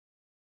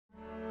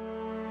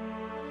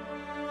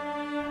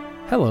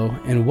Hello,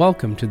 and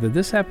welcome to the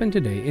This Happened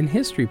Today in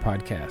History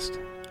podcast.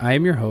 I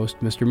am your host,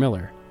 Mr.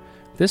 Miller.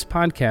 This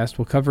podcast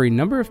will cover a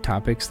number of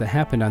topics that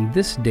happened on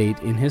this date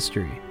in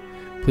history.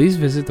 Please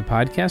visit the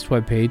podcast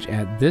webpage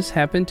at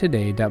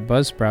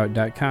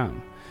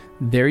thishappenedtoday.buzzsprout.com.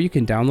 There you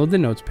can download the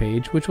notes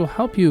page, which will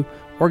help you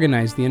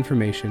organize the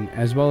information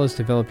as well as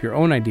develop your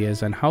own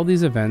ideas on how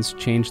these events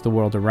change the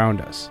world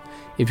around us.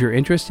 If you're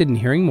interested in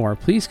hearing more,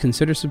 please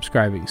consider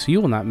subscribing so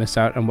you will not miss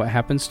out on what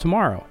happens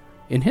tomorrow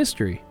in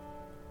history.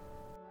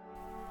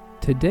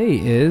 Today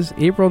is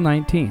April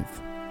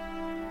 19th.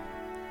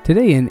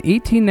 Today in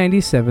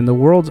 1897, the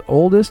world's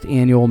oldest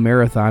annual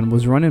marathon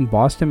was run in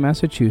Boston,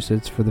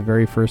 Massachusetts for the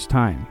very first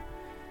time.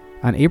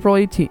 On April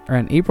 19th,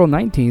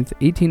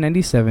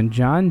 1897,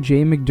 John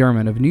J.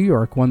 McDermott of New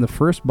York won the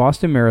first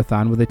Boston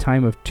Marathon with a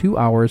time of 2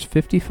 hours,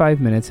 55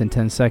 minutes, and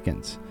 10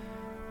 seconds.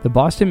 The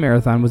Boston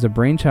Marathon was a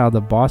brainchild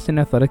of Boston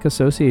Athletic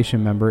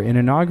Association member and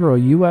inaugural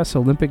U.S.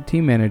 Olympic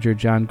team manager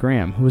John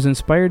Graham, who was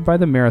inspired by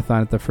the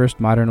marathon at the first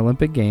modern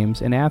Olympic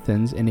Games in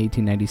Athens in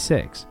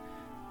 1896.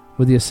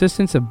 With the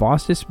assistance of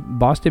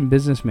Boston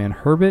businessman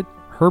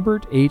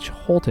Herbert H.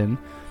 Holton,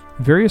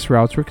 various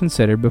routes were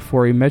considered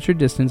before a measured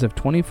distance of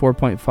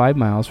 24.5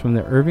 miles from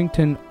the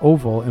Irvington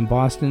Oval in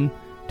Boston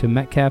to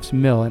Metcalfe's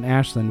Mill in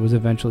Ashland was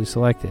eventually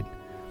selected.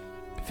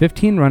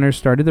 15 runners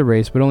started the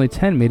race, but only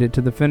 10 made it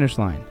to the finish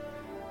line.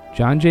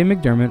 John J.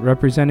 McDermott,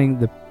 representing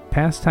the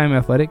Pastime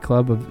Athletic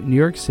Club of New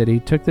York City,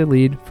 took the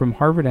lead from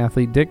Harvard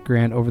athlete Dick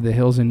Grant over the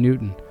hills in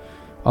Newton.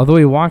 Although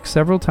he walked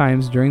several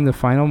times during the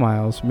final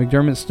miles,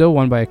 McDermott still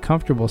won by a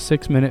comfortable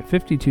 6 minutes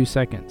 52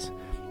 seconds.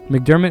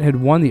 McDermott had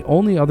won the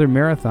only other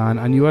marathon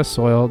on U.S.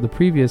 soil the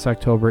previous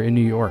October in New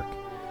York.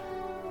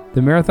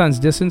 The marathon's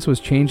distance was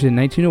changed in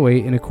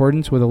 1908 in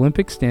accordance with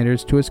Olympic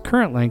standards to its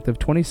current length of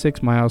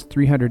 26 miles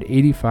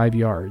 385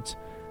 yards.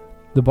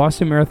 The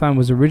Boston Marathon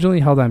was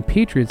originally held on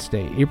Patriots'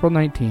 Day, April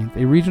 19th,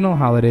 a regional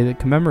holiday that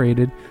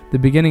commemorated the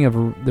beginning of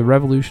the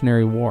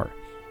Revolutionary War.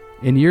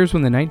 In years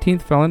when the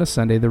 19th fell on a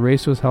Sunday, the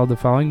race was held the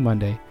following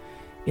Monday.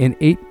 In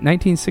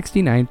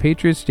 1969,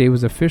 Patriots' Day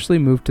was officially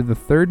moved to the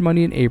third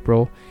Monday in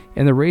April,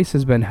 and the race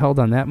has been held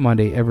on that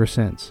Monday ever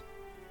since.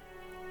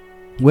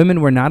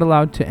 Women were not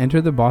allowed to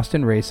enter the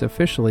Boston race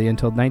officially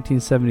until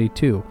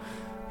 1972,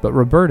 but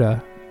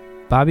Roberta,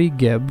 Bobby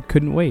Gibb,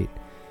 couldn't wait.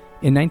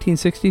 In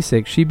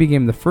 1966, she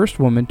became the first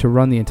woman to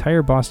run the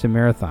entire Boston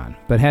Marathon,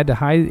 but had to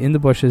hide in the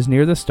bushes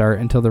near the start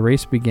until the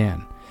race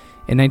began.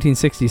 In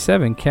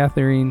 1967,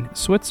 Catherine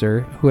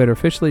Switzer, who had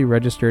officially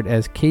registered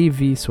as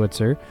KV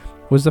Switzer,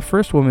 was the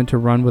first woman to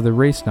run with a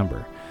race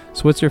number.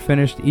 Switzer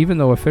finished even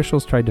though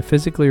officials tried to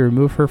physically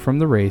remove her from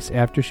the race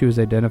after she was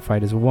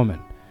identified as a woman.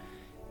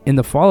 In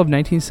the fall of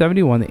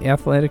 1971, the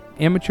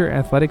Amateur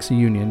Athletics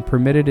Union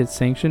permitted its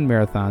sanctioned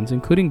marathons,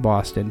 including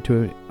Boston,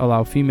 to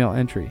allow female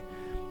entry.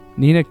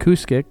 Nina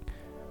Kuskic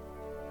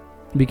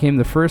became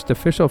the first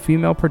official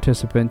female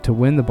participant to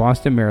win the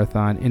Boston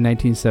Marathon in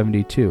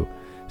 1972.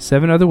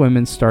 7 other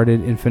women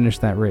started and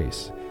finished that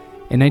race.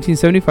 In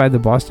 1975, the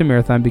Boston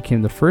Marathon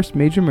became the first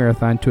major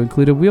marathon to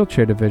include a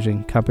wheelchair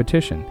division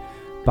competition.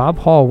 Bob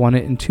Hall won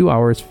it in 2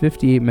 hours,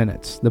 58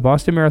 minutes. The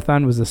Boston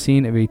Marathon was the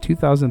scene of a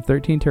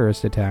 2013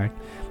 terrorist attack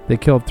that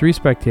killed 3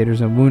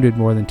 spectators and wounded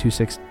more than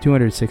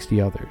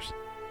 260 others.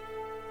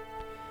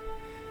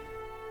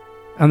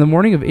 On the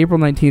morning of April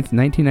 19,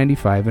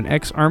 1995, an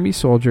ex-Army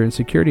soldier and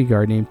security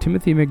guard named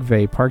Timothy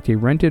McVeigh parked a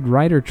rented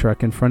Ryder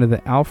truck in front of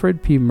the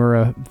Alfred P.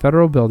 Murrah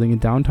Federal Building in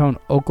downtown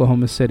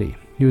Oklahoma City.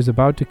 He was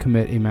about to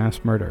commit a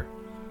mass murder.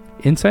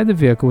 Inside the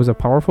vehicle was a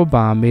powerful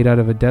bomb made out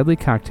of a deadly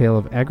cocktail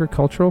of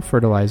agricultural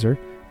fertilizer,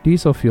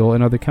 diesel fuel,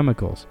 and other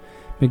chemicals.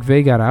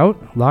 McVeigh got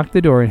out, locked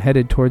the door, and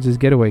headed towards his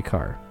getaway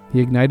car. He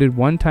ignited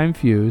one time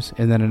fuse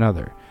and then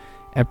another.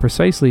 At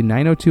precisely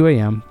 9:02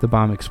 a.m., the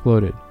bomb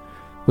exploded.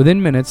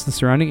 Within minutes, the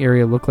surrounding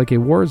area looked like a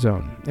war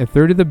zone. A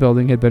third of the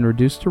building had been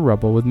reduced to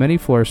rubble, with many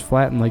floors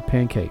flattened like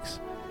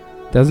pancakes.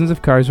 Dozens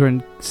of cars were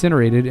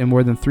incinerated, and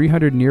more than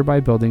 300 nearby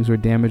buildings were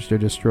damaged or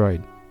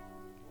destroyed.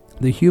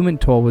 The human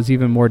toll was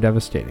even more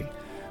devastating.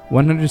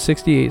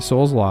 168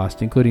 souls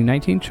lost, including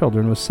 19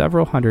 children, with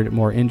several hundred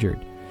more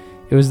injured.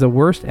 It was the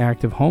worst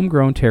act of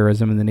homegrown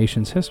terrorism in the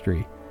nation's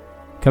history.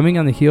 Coming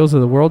on the heels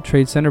of the World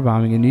Trade Center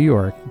bombing in New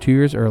York 2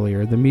 years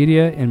earlier, the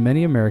media and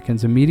many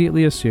Americans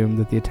immediately assumed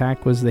that the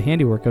attack was the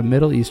handiwork of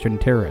Middle Eastern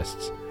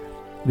terrorists.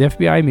 The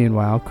FBI,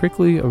 meanwhile,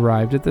 quickly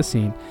arrived at the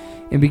scene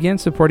and began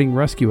supporting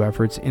rescue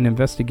efforts and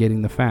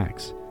investigating the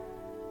facts.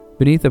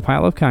 Beneath a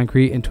pile of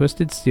concrete and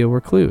twisted steel were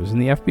clues,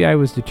 and the FBI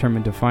was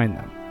determined to find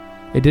them.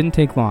 It didn't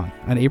take long.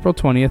 On April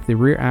 20th, the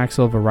rear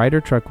axle of a Ryder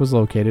truck was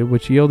located,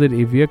 which yielded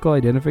a vehicle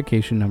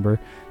identification number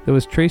that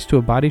was traced to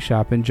a body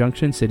shop in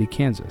Junction City,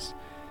 Kansas.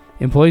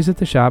 Employees at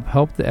the shop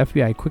helped the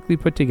FBI quickly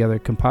put together a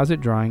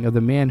composite drawing of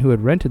the man who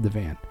had rented the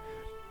van.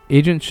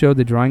 Agents showed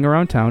the drawing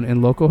around town,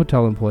 and local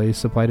hotel employees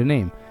supplied a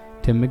name,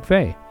 Tim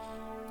McVeigh.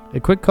 A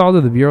quick call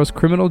to the Bureau's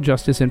Criminal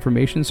Justice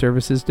Information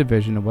Services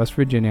Division of West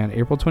Virginia on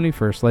April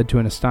 21st led to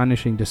an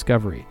astonishing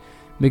discovery.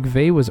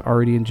 McVeigh was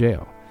already in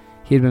jail.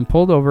 He had been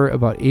pulled over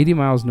about 80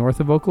 miles north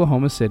of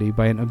Oklahoma City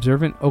by an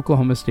observant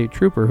Oklahoma State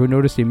trooper who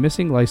noticed a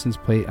missing license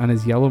plate on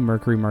his yellow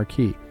Mercury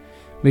Marquis.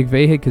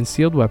 McVeigh had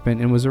concealed weapon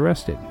and was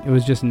arrested. It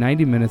was just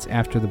 90 minutes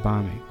after the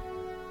bombing.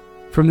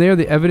 From there,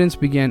 the evidence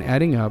began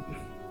adding up.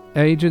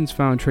 Agents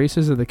found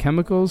traces of the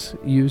chemicals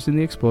used in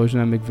the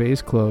explosion on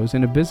McVeigh's clothes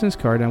and a business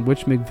card on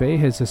which McVeigh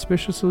had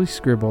suspiciously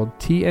scribbled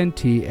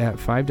TNT at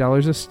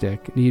 $5 a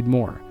stick, need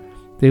more.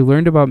 They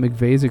learned about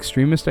McVeigh's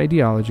extremist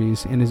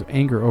ideologies and his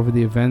anger over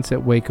the events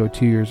at Waco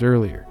 2 years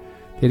earlier.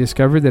 They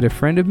discovered that a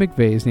friend of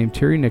McVeigh's named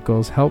Terry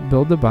Nichols helped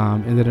build the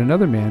bomb and that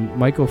another man,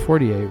 Michael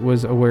Fortier,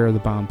 was aware of the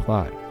bomb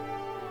plot.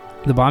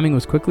 The bombing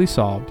was quickly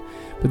solved,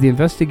 but the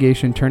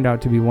investigation turned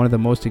out to be one of the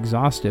most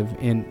exhaustive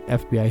in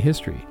FBI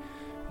history.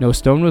 No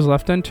stone was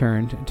left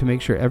unturned to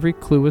make sure every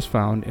clue was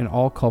found and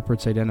all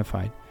culprits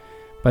identified.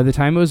 By the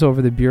time it was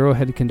over, the Bureau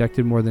had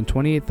conducted more than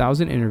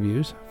 28,000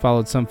 interviews,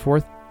 followed some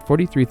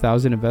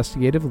 43,000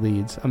 investigative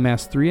leads,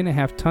 amassed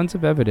 3.5 tons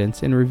of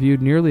evidence, and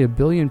reviewed nearly 1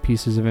 billion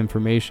pieces of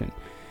information.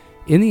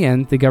 In the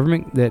end, the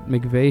government that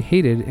McVeigh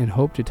hated and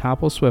hoped to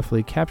topple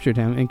swiftly captured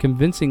him and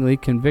convincingly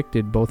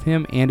convicted both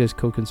him and his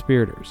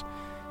co-conspirators.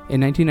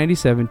 In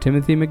 1997,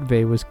 Timothy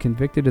McVeigh was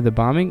convicted of the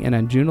bombing, and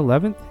on June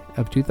 11th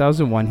of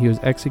 2001, he was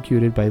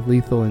executed by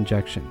lethal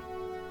injection.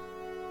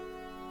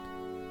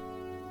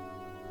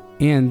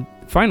 And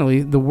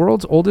finally, the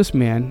world's oldest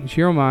man,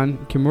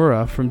 Hiroman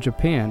Kimura from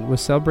Japan, was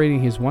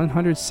celebrating his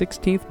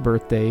 116th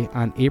birthday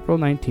on April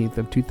 19th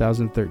of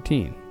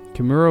 2013.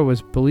 Kimura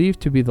was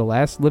believed to be the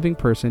last living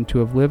person to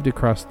have lived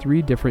across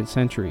 3 different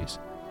centuries.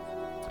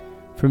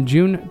 From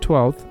June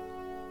 12th,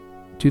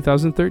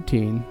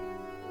 2013,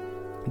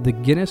 the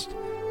Guinness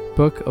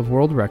Book of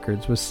World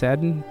Records was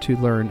saddened to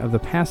learn of the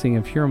passing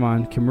of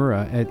Hiroman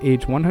Kimura at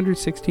age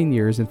 116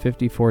 years and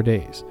 54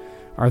 days.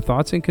 Our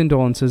thoughts and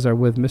condolences are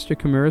with Mr.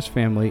 Kimura's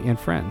family and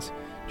friends.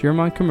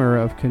 Hiroman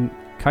Kimura of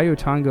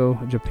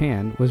Kyotango,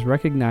 Japan, was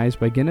recognized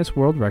by Guinness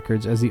World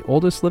Records as the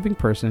oldest living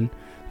person,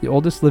 the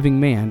oldest living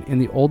man, and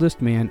the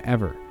oldest man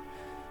ever.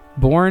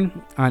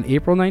 Born on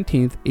April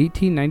 19,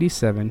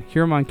 1897,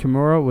 Hiroman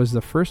Kimura was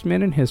the first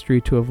man in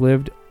history to have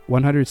lived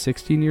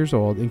 116 years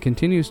old and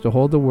continues to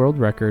hold the world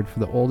record for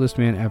the oldest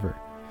man ever.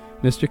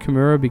 Mr.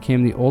 Kimura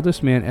became the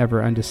oldest man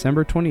ever on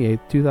December 28,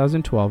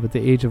 2012 at the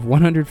age of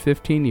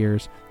 115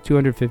 years,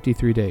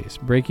 253 days,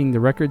 breaking the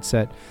record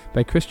set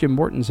by Christian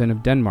Mortensen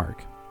of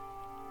Denmark,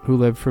 who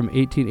lived from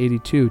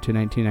 1882 to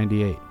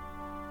 1998.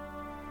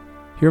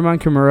 Hiroman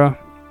Kimura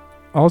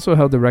also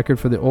held the record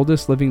for the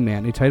oldest living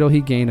man, a title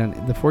he gained on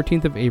the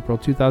 14th of April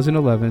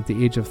 2011 at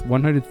the age of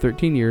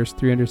 113 years,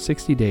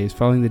 360 days,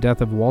 following the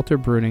death of Walter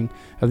Bruning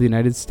of the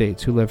United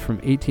States, who lived from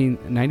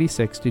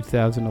 1896 to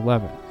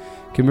 2011.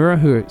 Kimura,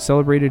 who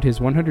celebrated his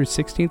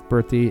 116th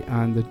birthday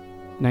on the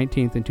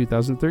 19th in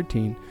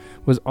 2013,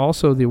 was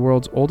also the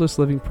world's oldest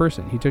living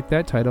person. He took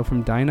that title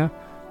from Dinah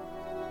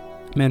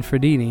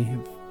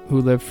Manfredini,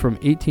 who lived from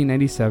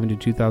 1897 to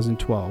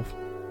 2012.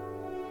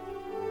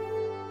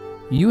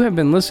 You have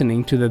been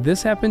listening to the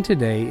This Happened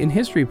Today in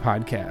History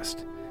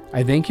podcast.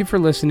 I thank you for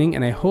listening,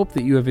 and I hope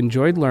that you have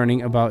enjoyed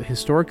learning about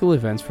historical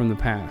events from the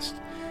past.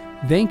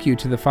 Thank you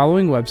to the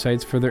following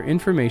websites for their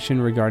information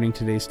regarding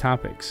today's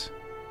topics: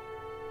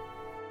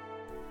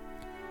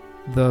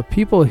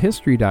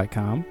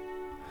 ThePeopleHistory.com,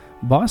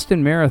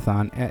 Boston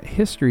Marathon at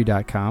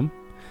History.com,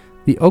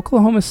 the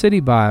Oklahoma City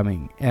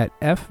bombing at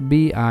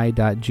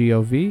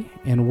FBI.gov,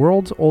 and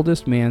World's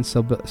Oldest Man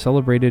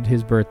celebrated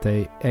his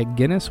birthday at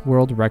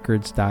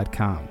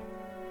GuinnessWorldRecords.com.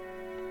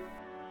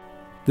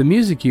 The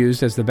music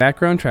used as the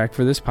background track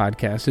for this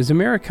podcast is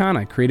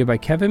Americana, created by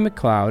Kevin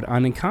MacLeod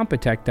on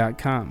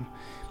Incompetech.com.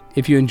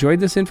 If you enjoyed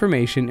this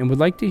information and would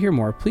like to hear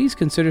more, please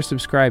consider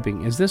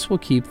subscribing, as this will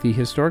keep the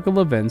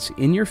historical events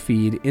in your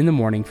feed in the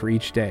morning for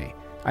each day.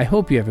 I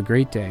hope you have a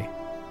great day.